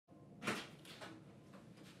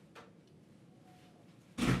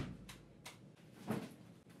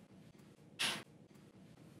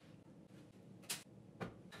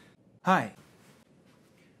Hi.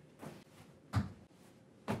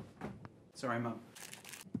 Sorry, Mum.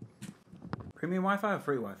 Premium Wi-Fi or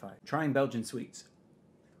free Wi-Fi? Trying Belgian sweets.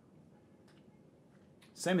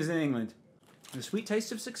 Same as in England. The sweet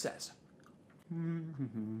taste of success.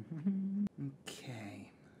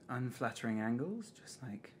 Okay. Unflattering angles, just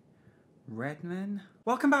like Redmen.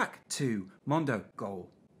 Welcome back to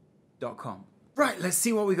mondogol.com. Right, let's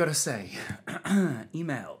see what we got to say.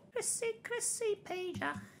 Email. Chrissy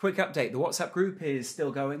pager. Quick update, the WhatsApp group is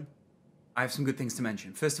still going. I have some good things to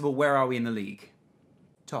mention. First of all, where are we in the league?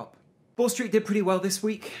 Top. Ball Street did pretty well this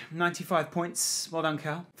week. 95 points. Well done,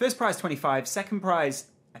 Cal. First prize, 25. Second prize,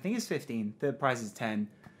 I think is 15. Third prize is 10.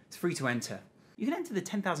 It's free to enter. You can enter the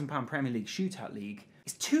 £10,000 Premier League Shootout League.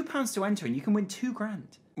 It's £2 to enter and you can win £2,000.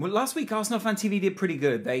 Well, last week, Arsenal Fan TV did pretty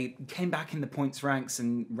good. They came back in the points ranks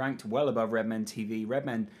and ranked well above Redmen TV.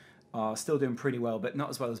 Redmen are still doing pretty well, but not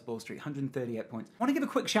as well as Ball Street. 138 points. I want to give a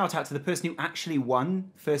quick shout out to the person who actually won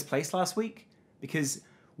first place last week, because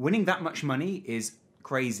winning that much money is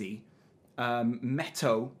crazy.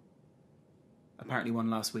 Meto apparently won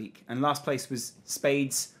last week, and last place was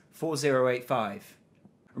Spades 4085.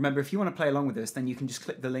 Remember, if you want to play along with us, then you can just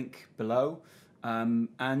click the link below.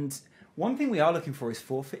 And one thing we are looking for is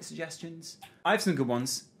forfeit suggestions. I have some good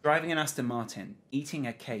ones. Driving an Aston Martin, eating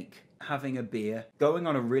a cake, having a beer, going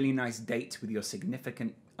on a really nice date with your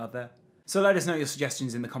significant other. So let us know your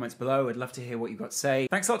suggestions in the comments below. I'd love to hear what you've got to say.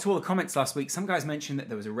 Thanks a lot to all the comments last week. Some guys mentioned that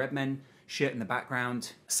there was a Redmen shirt in the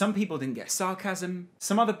background. Some people didn't get sarcasm.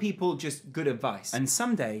 Some other people just good advice. And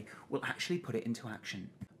someday we'll actually put it into action.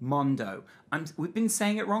 Mondo. We've been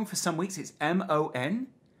saying it wrong for some weeks. It's MONDOGOAL.com.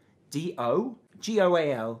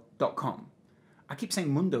 I keep saying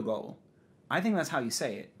Mundogol. I think that's how you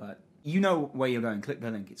say it, but you know where you're going. Click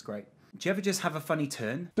the link, it's great. Do you ever just have a funny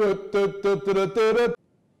turn?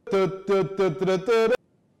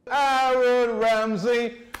 Aaron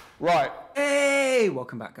Ramsey. Right. Hey!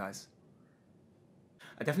 Welcome back, guys.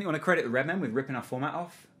 I definitely want to credit the Redmen with ripping our format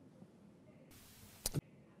off.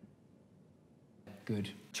 Good.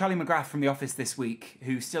 Charlie McGrath from The Office this week,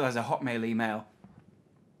 who still has a Hotmail email.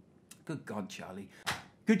 Good God, Charlie.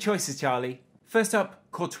 Good choices, Charlie. First up,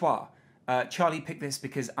 Courtois. Charlie picked this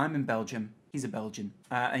because I'm in Belgium. He's a Belgian.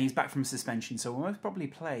 And he's back from suspension, so we'll most probably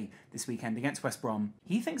play this weekend against West Brom.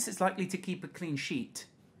 He thinks it's likely to keep a clean sheet.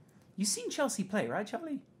 You've seen Chelsea play, right,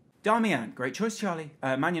 Charlie? Damian, great choice, Charlie.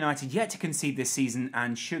 Man United yet to concede this season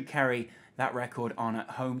and should carry that record on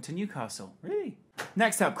at home to Newcastle. Really?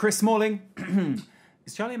 Next up, Chris Smalling.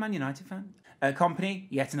 Is Charlie a Man United fan? Company,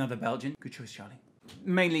 yet another Belgian. Good choice, Charlie.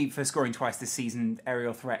 Mainly for scoring twice this season,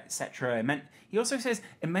 aerial threat, etc. He also says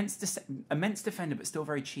immense defender, but still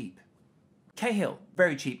very cheap. Cahill,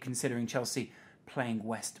 very cheap considering Chelsea playing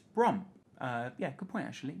West Brom. Yeah, good point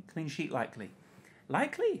actually. Clean sheet likely.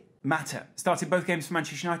 Likely? Mata, started both games for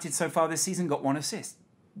Manchester United so far this season, got 1 assist.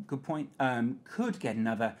 Good point. Could get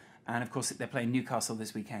another. And of course, they're playing Newcastle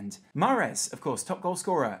this weekend. Mahrez, of course, top goal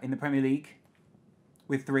scorer in the Premier League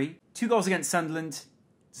with 3. 2 goals against Sunderland,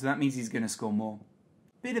 so that means he's going to score more.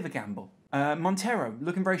 Bit of a gamble. Montero,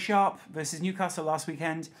 looking very sharp versus Newcastle last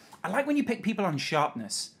weekend. I like when you pick people on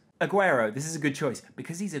sharpness. Aguero, this is a good choice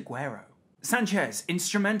because he's Aguero. Sanchez,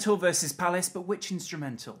 instrumental versus Palace, but which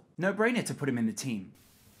instrumental? No-brainer to put him in the team.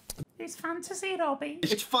 It's fantasy, Robbie.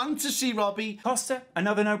 It's fantasy, Robbie. Costa,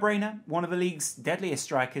 another no-brainer. One of the league's deadliest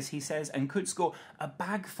strikers, he says, and could score a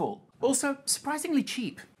bag full. Also, surprisingly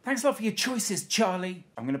cheap. Thanks a lot for your choices, Charlie.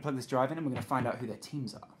 I'm going to plug this drive in and we're going to find out who their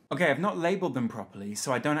teams are. Okay, I've not labelled them properly,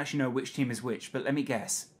 so I don't actually know which team is which, but let me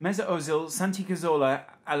guess. Mesut Ozil, Santi Cazorla,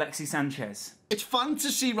 Alexis Sanchez. It's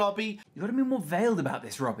fantasy, Robbie. You've got to be more veiled about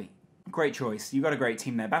this, Robbie. Great choice. You got a great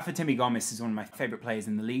team there. Bafétimbi Gomis is one of my favourite players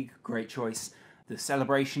in the league. Great choice. The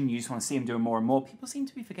celebration, you just want to see him doing more and more. People seem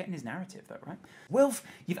to be forgetting his narrative, though, right? Wilf,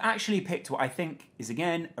 you've actually picked what I think is,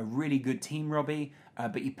 again, a really good team, Robbie,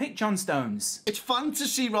 but you picked John Stones. It's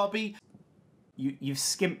fantasy, Robbie. You've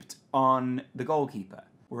skimped on the goalkeeper,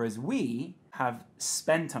 whereas we have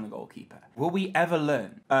spent on a goalkeeper. Will we ever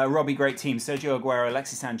learn? Robbie, great team. Sergio Aguero,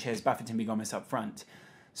 Alexis Sanchez, Bafétimbi Gomis up front.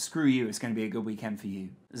 Screw you, it's going to be a good weekend for you.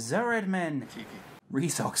 Redmen,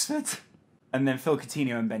 Reece Oxford, and then Phil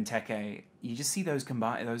Coutinho and Benteke. You just see those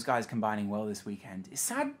guys combining well this weekend. It's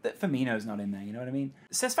sad that Firmino's not in there, you know what I mean?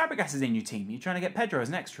 Cesc Fabregas is in your team. You're trying to get Pedro as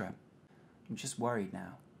an extra. I'm just worried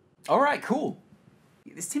now. All right, cool.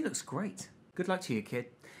 This team looks great. Good luck to you, kid.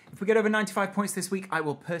 If we get over 95 points this week, I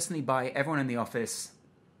will personally buy everyone in the office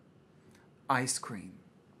ice cream.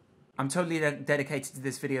 I'm totally dedicated to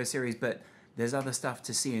this video series, but there's other stuff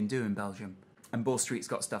to see and do in Belgium. And Ball Street's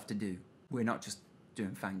got stuff to do. We're not just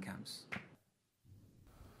doing fan cams.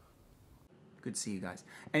 Good to see you guys.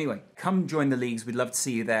 Anyway, come join the leagues. We'd love to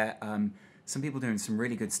see you there. Some people doing some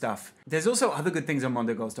really good stuff. There's also other good things on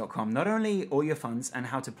mondogoals.com. Not only all your funds and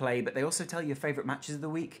how to play, but they also tell you your favourite matches of the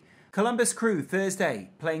week. Columbus Crew, Thursday,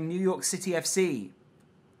 playing New York City FC.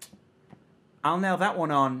 I'll nail that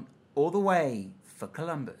one on all the way for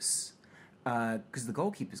Columbus because the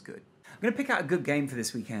goalkeeper's good. I'm going to pick out a good game for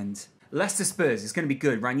this weekend. Leicester Spurs, it's going to be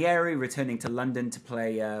good. Ranieri returning to London to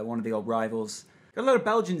play one of the old rivals. Got a lot of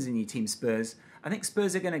Belgians in your team, Spurs. I think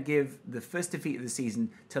Spurs are going to give the first defeat of the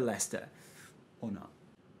season to Leicester. Or not.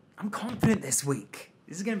 I'm confident this week.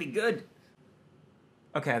 This is going to be good.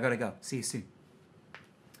 Okay, I got to go. See you soon.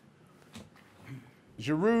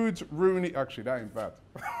 Giroud, Rooney. Actually, that ain't bad.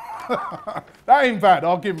 That ain't bad.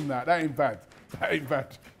 I'll give him that. That ain't bad. That ain't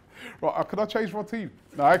bad. Right, could I change my team?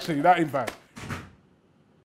 No, actually, that ain't bad.